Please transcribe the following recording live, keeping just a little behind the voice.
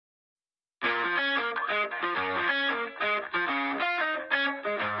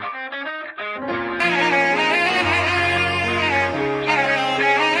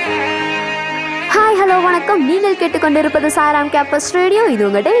Hello வணக்கம். நீங்கள் கேட்டுக்கொண்டிருப்பது சாராம் கேம்பஸ் ரேடியோ. இது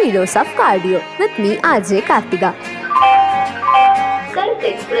உங்கள் daily dose of cardio with me RJ Karthika. கருத்து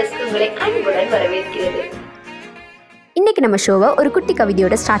எக்ஸ்பிரஸ் உங்களை அன்புடன் வரவேற்கிறது. இன்னைக்கு நம்ம ஷோவை ஒரு குட்டி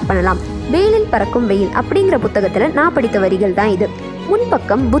கவிதையோட ஸ்டார்ட் பண்ணலாம். வெயிலில் பறக்கும் வெயில் அப்படிங்கிற புத்தகத்துல நான் படித்த வரிகள் தான் இது.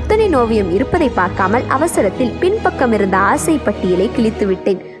 முன்பக்கம் புத்தனின் ஓவியம் இருப்பதை பார்க்காமல் அவசரத்தில் பின்பக்கம் இருந்த ஆசை பட்டியலை கிழித்து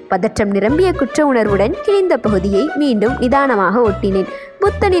விட்டேன். பதற்றம் நிரம்பிய குற்ற உணர்வுடன் கிழிந்த பகுதியை மீண்டும் நிதானமாக ஒட்டினேன்.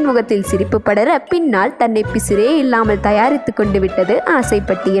 புத்தனின் முகத்தில் சிரிப்பு படர பின்னால் தன்னை பிசிறே இல்லாமல் தயாரித்து கொண்டு விட்டது ஆசை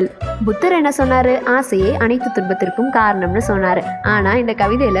பட்டியல். புத்தர் என்ன சொன்னாரு? ஆசையே அனைத்து துன்பத்திற்கும் காரணம்னு சொன்னாரு. ஆனா இந்த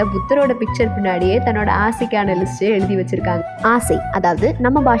கவிதையில புத்தரோட பிக்சர் பின்னாடியே தன்னோட ஆசைக்கான லிஸ்ட் எழுதி வச்சிருக்காங்க. ஆசை, அதாவது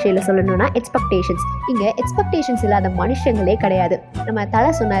நம்ம பாஷையில சொல்லணும்னா எக்ஸ்பெக்டேஷன்ஸ். இங்க எக்ஸ்பெக்டேஷன்ஸ் இல்லாத மனுஷங்களே கிடையாது. நம்ம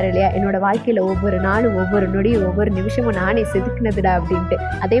தலை சொன்னாரு இல்லையா, என்னோட வாழ்க்கையில ஒவ்வொரு நாளும் ஒவ்வொரு நொடியும் ஒவ்வொரு நிமிஷமும் நானே செதுக்குனதுடா அப்படின்ட்டு.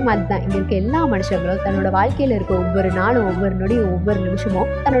 அதே மாதிரி தான் இங்க இருக்க எல்லா மனுஷங்களும் தன்னோட வாழ்க்கையில இருக்க ஒவ்வொரு நாளும் ஒவ்வொரு நொடியும் ஒவ்வொரு நிமிஷமும்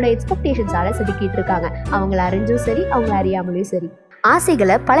தன்னோட எக்ஸ்பெக்டேஷன்ஸால செதுக்கிட்டு இருக்காங்க. அவங்கள அறிஞ்சும் சரி, அவங்க அறியாமலும் சரி.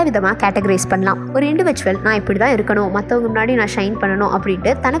 ஆசைகளை பலவிதமாக கேட்டகரைஸ் பண்ணலாம். ஒரு இண்டிவிஜுவல் நான் இப்படி தான் இருக்கணும், மற்றவங்க முன்னாடி நான் ஷைன் பண்ணணும்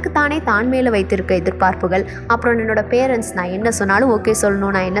அப்படின்ட்டு தனக்கு தானே தான் மேலே வைத்திருக்க எதிர்பார்ப்புகள். அப்புறம் என்னோட பேரண்ட்ஸ் நான் என்ன சொன்னாலும் ஓகே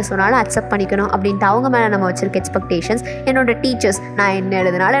சொல்லணும், நான் என்ன சொன்னாலும் அக்செப்ட் பண்ணிக்கணும் அப்படின்ட்டு அவங்க மேலே நம்ம வச்சிருக்க எக்ஸ்பெக்டேஷன்ஸ். என்னோட டீச்சர்ஸ் நான் என்ன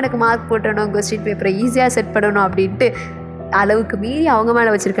எழுதினாலும் எனக்கு மார்க் போட்டணும், கொஸ்டின் பேப்பரை ஈஸியாக செட் பண்ணணும் அப்படின்ட்டு அளவுக்கு மீறி அவங்க மேலே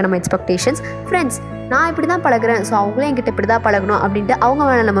வச்சுருக்க நம்ம எக்ஸ்பெக்டேஷன்ஸ். ஃப்ரெண்ட்ஸ் நான் இப்படி தான் பழகிறேன், ஸோ அவங்களே என்கிட்ட இப்படி தான் பழகணும் அப்படின்ட்டு அவங்க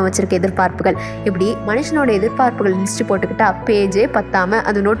மேலே நம்ம வச்சுருக்க எதிர்பார்ப்புகள். இப்படி மனுஷனோட எதிர்பார்ப்புகள் லிஸ்ட்டு போட்டுக்கிட்டா பேஜே பத்தாமல்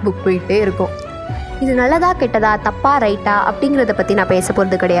அது நோட் புக் போயிட்டே இருக்கும். இது நல்லதா கெட்டதா, தப்பா ரைட்டா அப்படிங்கிறத பற்றி நான் பேச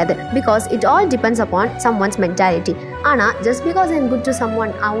போகிறது கிடையாது. Because it all depends upon some once mentality. ஆனால் just because I'm good to some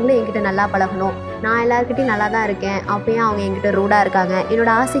one, அவங்களே என்கிட்ட நல்லா பழகணும், நான் எல்லாருக்கிட்டையும் நல்லா தான் இருக்கேன், அப்பயும் அவங்க என்கிட்ட ரூடாக இருக்காங்க,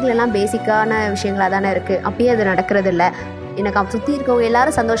 என்னோடய ஆசைகள் எல்லாம் பேசிக்கான விஷயங்களாக தானே இருக்குது, அப்பயே அது நடக்கிறது இல்லை, எனக்கு சுற்றி இருக்கவங்க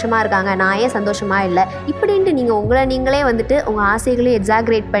எல்லாரும் சந்தோஷமாக இருக்காங்க, நான் ஏன் சந்தோஷமாக இல்லை இப்படின்ட்டு நீங்கள் உங்களை நீங்களே வந்துட்டு உங்கள் ஆசைகளையும்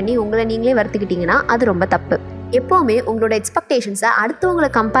எக்ஸாக்ரேட் பண்ணி உங்களை நீங்களே வருத்திக்கிட்டிங்கன்னா அது ரொம்ப தப்பு. எப்போவுமே உங்களோட எக்ஸ்பெக்டேஷன்ஸை அடுத்தவங்களை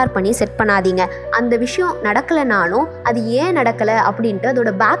கம்பேர் பண்ணி செட் பண்ணாதீங்க. அந்த விஷயம் நடக்கலைனாலும் அது ஏன் நடக்கலை அப்படின்ட்டு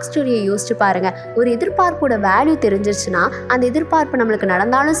அதோட பேக் ஸ்டோரியை யோசிச்சு பாருங்கள். ஒரு எதிர்பார்ப்போட வேல்யூ தெரிஞ்சிருச்சுன்னா அந்த எதிர்பார்ப்பு நம்மளுக்கு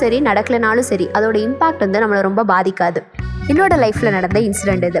நடந்தாலும் சரி நடக்கலைனாலும் சரி அதோட இம்பாக்ட் வந்து நம்மளை ரொம்ப பாதிக்காது. என்னோட லைஃப்பில் நடந்த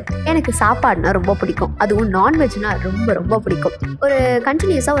இன்சிடெண்ட் இது. எனக்கு சாப்பாடுனா ரொம்ப பிடிக்கும், அதுவும் நான்வெஜ்னா ரொம்ப ரொம்ப பிடிக்கும். ஒரு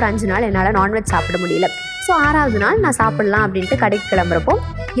கண்டினியூஸாக ஒரு 5 நாள் என்னால் நான்வெஜ் சாப்பிட முடியல. ஸோ 6வது நாள் நான் சாப்பிட்லாம் அப்படின்ட்டு கடைக்கு கிளம்புறப்போ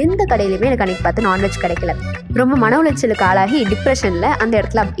எந்த கடையிலையுமே எனக்கு அன்றைக்கி பார்த்து நான்வெஜ் கிடைக்கல. ரொம்ப மன உளைச்சலுக்கு ஆளாகி டிப்ரெஷனில் அந்த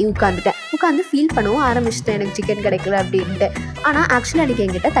இடத்துல அப்படி உட்காந்து ஃபீல் பண்ணவும் ஆரம்பிச்சிட்டேன், எனக்கு சிக்கன் கிடைக்கல அப்படின்ட்டு. ஆனால் ஆக்சுவலி அன்றைக்கி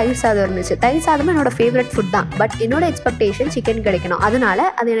என்கிட்ட தயிர் சாதம் இருந்துச்சு. தயிர் சாதமும் என்னோட ஃபேவரட் ஃபுட் தான். பட் என்னோட எக்ஸ்பெக்டேஷன் சிக்கன் கிடைக்கணும், அதனால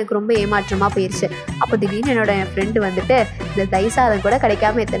அது எனக்கு ரொம்ப ஏமாற்றமாக போயிடுச்சு. அப்போ திடீர்னு என் ஃப்ரெண்டு வந்துட்டு, இந்த தயிர் சாதம் கூட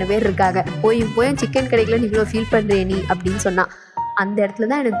கிடைக்காம எத்தனை பேர் இருக்காங்க, போயும் சிக்கன் கிடைக்கலன்னு இவ்வளோ ஃபீல் பண்ணுறே நீ அப்படின்னு சொன்னான். அந்த இடத்துல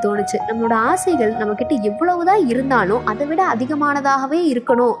தான் எனக்கு தோணுச்சு, நம்மளோட ஆசைகள் நம்மக்கிட்ட எவ்வளவுதான் இருந்தாலும் அதை விட அதிகமானதாகவே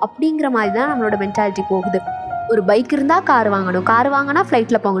இருக்கணும் அப்படிங்கிற மாதிரி தான் நம்மளோட மென்டாலிட்டி போகுது. ஒரு பைக் இருந்தால் கார் வாங்கணும், கார் வாங்கினா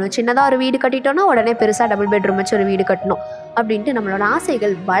ஃப்ளைட்டில் போகணும், சின்னதாக ஒரு வீடு கட்டிட்டோன்னா உடனே பெருசாக டபுள் பெட்ரூம் வச்சு ஒரு வீடு கட்டணும் அப்படின்ட்டு நம்மளோட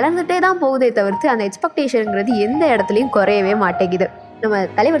ஆசைகள் வளர்ந்துட்டே தான் போகுதே தவிர்த்து அந்த எக்ஸ்பெக்டேஷனுங்கிறது எந்த இடத்துலையும் குறையவே மாட்டேங்குது. நம்ம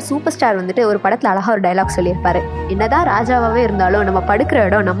தலைவர் சூப்பர் ஸ்டார் வந்துட்டு ஒரு படத்தில் அழகாக ஒரு டைலாக் சொல்லியிருப்பாரு, என்னதான் ராஜாவாகவே இருந்தாலும் நம்ம படுக்கிற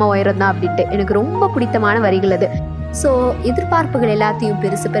இடம் நம்ம உயரம் தான் அப்படின்ட்டு. எனக்கு ரொம்ப பிடித்தமான வரிகள் அது. ஸோ எதிர்பார்ப்புகள் எல்லாத்தையும்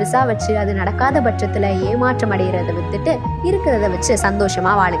பெருசாக வச்சு அது நடக்காத பட்சத்தில் ஏமாற்றம் அடைகிறத விட்டுட்டு இருக்கிறத வச்சு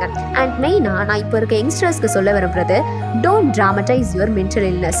சந்தோஷமாக வாழுங்க. அண்ட் மெயினாக நான் இப்போ இருக்க யங்ஸ்டர்ஸ்க்கு சொல்ல விரும்புறது, don't dramatise your mental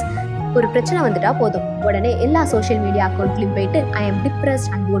illness. ஒரு பிரச்சனை வந்துட்டா போதும் உடனே எல்லா சோஷியல் மீடியா அக்கௌண்ட்லையும் போயிட்டு ஐ எம்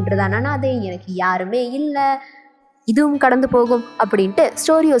டிப்ரெஸ்ட், அண்ட் ஒன்றுதான் அனாதை, எனக்கு யாருமே இல்லை, இதுவும் கடந்து போகும் அப்படின்ட்டு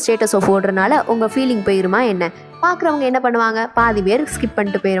ஸ்டோரியோ ஸ்டேட்டஸோ போடுறதுனால உங்கள் ஃபீலிங் போயிருமா என்ன? பார்க்குறவங்க என்ன பண்ணுவாங்க, பாதி பேர் ஸ்கிப்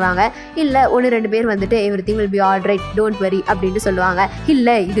பண்ணிட்டு போயிடுவாங்க. இல்லை 1-2 பேர் வந்துட்டு everything will be all right, don't worry அப்படின்ட்டு சொல்லுவாங்க.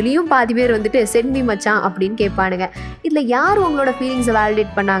 இல்லை இதுலேயும் பாதி பேர் வந்துட்டு சென்ட் மீ மச்சான் அப்படின்னு கேட்பானுங்க. இதில் யார் உங்களோட ஃபீலிங்ஸை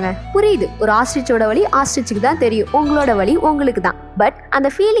வேலிடேட் பண்ணாங்க? புரியுது, ஒரு ஆஸ்ட்ரிச்சோட வழி ஆஸ்ட்ரிச்சுக்கு தான் தெரியும், உங்களோட வழி உங்களுக்கு தான். பட்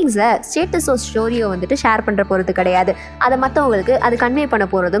அந்த ஃபீலிங்ஸை ஸ்டேட்டஸோ ஸ்டோரியோ வந்துட்டு ஷேர் பண்ணுற போகிறது கிடையாது, அதை மற்றவங்களுக்கு அது கன்வே பண்ண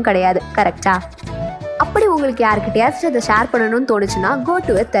போகிறதும் கிடையாது. கரெக்டா? அப்படி உங்களுக்கு யாருக்கிட்டையாச்சும் அதை ஷேர் பண்ணணும்னு தோணுச்சுன்னா கோ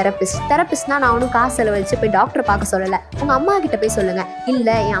டு எ தெரபிஸ்ட்னா நான் ஒன்றும் காசு செலவழிச்சு போய் டாக்டரை பார்க்க சொல்லலை, உங்கள் அம்மா கிட்ட போய் சொல்லுங்கள்.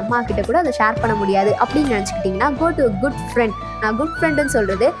 இல்லை என் அம்மா கிட்ட கூட அதை ஷேர் பண்ண முடியாது அப்படின்னு நினச்சிக்கிட்டிங்கன்னா கோ டு குட் ஃப்ரெண்ட். நான் குட் ஃப்ரெண்டுன்னு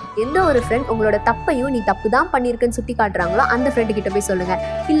சொல்கிறது எந்த ஒரு ஃப்ரெண்ட் உங்களோட தப்பையும் நீ தப்பு தான் பண்ணியிருக்குன்னு சுட்டி காட்டுறாங்களோ அந்த ஃப்ரெண்டு கிட்ட போய் சொல்லுங்கள்.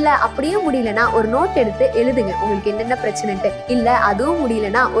 இல்லை அப்படியும் முடியலன்னா ஒரு நோட் எடுத்து எழுதுங்க உங்களுக்கு என்னென்ன பிரச்சனைன்ட்டு. இல்லை அதுவும்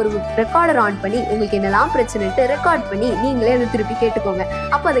முடியலன்னா ஒரு ரெக்கார்டர் ஆன் பண்ணி உங்களுக்கு என்னெல்லாம் பிரச்சனைன்ட்டு ரெக்கார்ட் பண்ணி நீங்களே அதை திருப்பி கேட்டுக்கோங்க.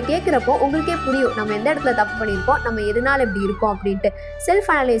 அப்போ அதை கேட்குறப்போ உங்களுக்கே புரியும் நம்ம எந்த இடத்துல தப்பு பண்ணியிருக்கோம், நம்ம எதனால இப்படி இருக்கோம் அப்படின்ட்டு.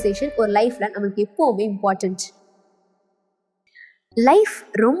 செல்ஃப் அனலைசேஷன் ஒரு லைஃப்ல நம்மளுக்கு எப்பவுமே இம்பார்ட்டன்ட். லைஃப்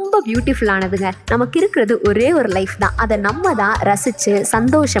ரொம்ப பியூட்டிஃபுல்லானதுங்க. நமக்கு இருக்கிறது ஒரே ஒரு லைஃப் தான், அதை நம்ம தான் ரசித்து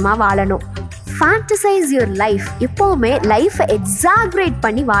சந்தோஷமாக வாழணும். Fantasise your life. எப்போவுமே லைஃப்பை எக்ஸாக்ரேட்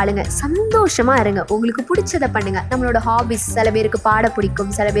பண்ணி வாழுங்க, சந்தோஷமாக இருங்க, உங்களுக்கு பிடிச்சதை பண்ணுங்கள். நம்மளோட ஹாபிஸ், சில பேருக்கு பாட பிடிக்கும்,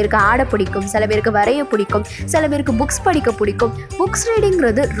 சில பேருக்கு ஆட பிடிக்கும், சில பேருக்கு வரைய பிடிக்கும், சில பேருக்கு புக்ஸ் படிக்க பிடிக்கும். புக்ஸ்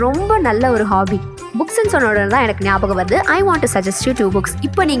ரீடிங்கிறது ரொம்ப நல்ல ஒரு ஹாபி. புக்ஸ்ன்னு சொன்ன உடனே தான் எனக்கு ஞாபகம் வருது. I want to suggest you 2 books.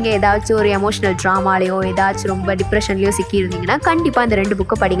 இப்போ நீங்கள் ஏதாச்சும் ஒரு எமோஷனல் ட்ராமாலையோ ஏதாச்சும் ரொம்ப டிப்ரெஷன்லையோ சிக்கி இருந்தீங்கன்னா கண்டிப்பாக இந்த 2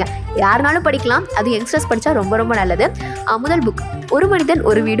 புக்கை படிங்க. யாருனாலும் படிக்கலாம், அது யங்ஸ்டர்ஸ் படித்தா ரொம்ப ரொம்ப நல்லது. முதல் புக் ஒரு மனிதன்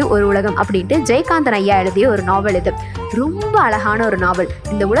ஒரு வீடு ஒரு உலகம் அப்படின்ட்டு ஜெயகாந்தன் ஐயா எழுதிய ஒரு நாவல். இது ரொம்ப அழகான ஒரு நாவல்.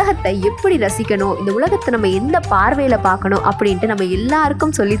 இந்த உலகத்தை எப்படி ரசிக்கணும், இந்த உலகத்தை நம்ம எந்த பார்வையில் பார்க்கணும் அப்படின்ட்டு நம்ம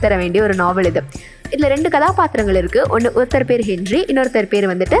எல்லாருக்கும் சொல்லித்தர வேண்டிய ஒரு நாவல் இது. இதில் 2 கதாபாத்திரங்கள் இருக்குது. ஒருத்தர் பேர் ஹென்றி, இன்னொருத்தர்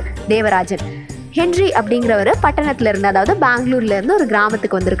பேர் வந்துட்டு தேவராஜன். ஹென்றி அப்படிங்கிறவர் பட்டணத்துல இருந்து, அதாவது பெங்களூர்ல இருந்து ஒரு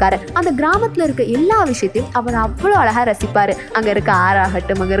கிராமத்துக்கு வந்திருக்காரு. அந்த கிராமத்துல இருக்க எல்லா விஷயத்தையும் அவர் அவ்வளோ அழகா ரசிப்பாரு. அங்க இருக்க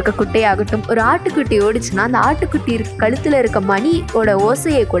ஆறாகட்டும், அங்க இருக்க குட்டையாகட்டும், ஒரு ஆட்டுக்குட்டி ஓடிச்சுன்னா அந்த ஆட்டுக்குட்டி கழுத்துல இருக்க மணியோட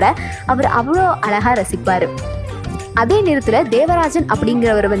ஓசையை கூட அவர் அவ்வளோ அழகா ரசிப்பாரு. அதே நேரத்தில் தேவராஜன்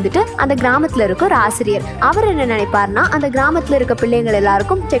அப்படிங்கிறவர் வந்துட்டு அந்த கிராமத்தில் இருக்க ஒரு ஆசிரியர். அவர் என்ன நினைப்பார்னா, அந்த கிராமத்தில் இருக்க பிள்ளைங்கள்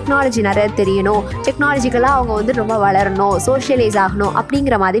எல்லாருக்கும் டெக்னாலஜி நிறைய தெரியணும், டெக்னாலஜிக்கலாக அவங்க வந்து ரொம்ப வளரணும், சோஷியலைஸ் ஆகணும்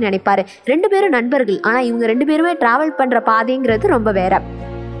அப்படிங்கிற மாதிரி நினைப்பார். 2 பேரும் நண்பர்கள், ஆனால் இவங்க 2 பேருமே ட்ராவல் பண்ணுற பாதைங்கிறது ரொம்ப வேற.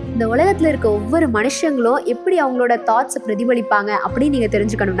 இந்த உலகத்தில் இருக்க ஒவ்வொரு மனுஷங்களும் எப்படி அவங்களோட தாட்ஸை பிரதிபலிப்பாங்க அப்படின்னு நீங்கள்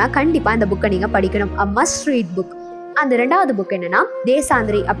தெரிஞ்சுக்கணும்னா கண்டிப்பாக இந்த புக்கை நீங்கள் படிக்கணும். A must read book. அந்த 2வது புக் என்னன்னா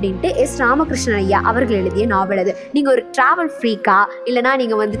தேசாந்திரி அப்படின்ட்டு எஸ் ராமகிருஷ்ணன் ஐயா அவர்கள் எழுதிய நாவல். அது நீங்கள் ஒரு ட்ராவல் ஃப்ரீக்கா, இல்லைனா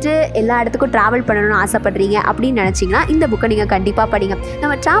நீங்கள் வந்துட்டு எல்லா இடத்துக்கும் ட்ராவல் பண்ணணும்னு ஆசைப்படுறீங்க அப்படின்னு நினச்சிங்கன்னா இந்த புக்கை நீங்கள் கண்டிப்பாக படிங்க.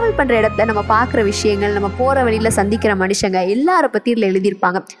 நம்ம ட்ராவல் பண்ணுற இடத்துல நம்ம பார்க்குற விஷயங்கள், நம்ம போகிற வழியில் சந்திக்கிற மனுஷங்க எல்லாரை பற்றி இதில்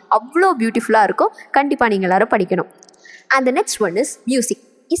எழுதியிருப்பாங்க. அவ்வளோ பியூட்டிஃபுல்லாக இருக்கும். கண்டிப்பாக நீங்கள் எல்லாரும் படிக்கணும். And the next one is music.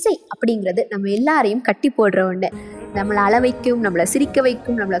 இசை அப்படிங்கிறது நம்ம எல்லாரையும் கட்டி போடுற ஒன்று. நம்மளை அழ வைக்கும், நம்மளை சிரிக்க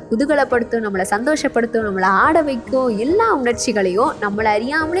வைக்கும், நம்மளை குதூகலப்படுத்தும், நம்மளை சந்தோஷப்படுத்தும், நம்மளை ஆட வைக்கும். எல்லா உணர்ச்சிகளையும் நம்மளை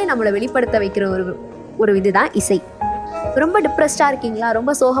அறியாமலே நம்மளை வெளிப்படுத்த வைக்கிற ஒரு இதுதான் இசை. ரொம்ப டிப்ரெஸ்டாக இருக்கீங்களா,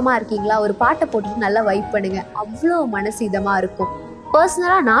 ரொம்ப சோகமாக இருக்கீங்களா, ஒரு பாட்டை போட்டுட்டு நல்லா வைப் பண்ணுங்க, அவ்வளோ மனசு இதமாக இருக்கும்.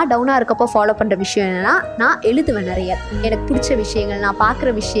 பர்சனலாக நான் டவுனாக இருக்கப்போ ஃபாலோ பண்ணுற விஷயம் என்னென்னா, நான் எழுதுவேன் நிறைய. எனக்கு பிடிச்ச விஷயங்கள், நான் பார்க்குற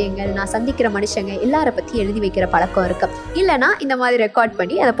விஷயங்கள், நான் சந்திக்கிற மனுஷங்க எல்லாரை பற்றி எழுதி வைக்கிற பழக்கம் இருக்குது. இல்லைனா இந்த மாதிரி ரெக்கார்ட்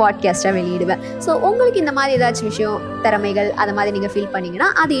பண்ணி அதை பாட்காஸ்ட்டாக வெளியிடுவேன். ஸோ உங்களுக்கு இந்த மாதிரி ஏதாச்சும் விஷயம், திறமைகள் அதை மாதிரி நீங்கள் ஃபீல் பண்ணிங்கன்னா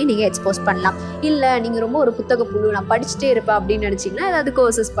அதையும் நீங்கள் எக்ஸ்போஸ் பண்ணலாம். இல்லை நீங்கள் ரொம்ப ஒரு புத்தக புழு, நான் படிச்சுட்டே இருப்பேன் அப்படின்னு நினச்சிங்கன்னா ஏதாவது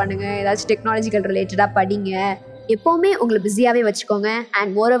கோர்சஸ் பண்ணுங்கள், ஏதாச்சும் டெக்னாலஜிக்கல் ரிலேட்டடாக படிங்க. எப்போவுமே உங்களை பிஸியாகவே வச்சுக்கோங்க.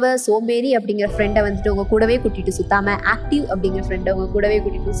 அண்ட் மோரோவர் சோம்பேறி அப்படிங்கிற ஃப்ரெண்டை வந்துட்டு உங்கள் கூடவே கூட்டிகிட்டு சுற்றாமல் ஆக்டிவ் அப்படிங்கிற ஃப்ரெண்டை உங்கள் கூடவே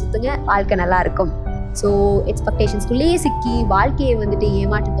கூட்டிகிட்டு சுற்றுங்க. வாழ்க்கை நல்லாயிருக்கும். ஸோ எக்ஸ்பெக்டேஷன்ஸ்குள்ளேயே சிக்கி வாழ்க்கையை வந்துட்டு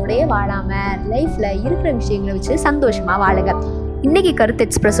ஏமாற்றத்தோடையே வாழாமல் லைஃப்பில் இருக்கிற விஷயங்களை வச்சு சந்தோஷமாக வாழுங்க. இன்றைக்கி கருத்து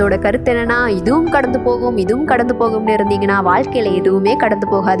எக்ஸ்பிரஸோட கருத்து என்னென்னா, இதுவும் கடந்து போகும் இதுவும் கடந்து போகும்னு இருந்தீங்கன்னா வாழ்க்கையில் எதுவுமே கடந்து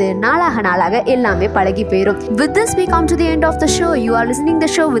போகாது. நாளாக எல்லாமே பழகி போயிடும். With this we come to the end of the show. You are listening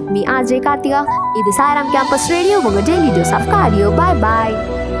the show with me, RJ KARTHIGA. இது சாய்ராம் கேம்பஸ் ரேடியோ, உங்கள் daily dose of cardio. Bye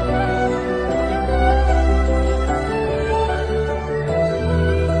bye.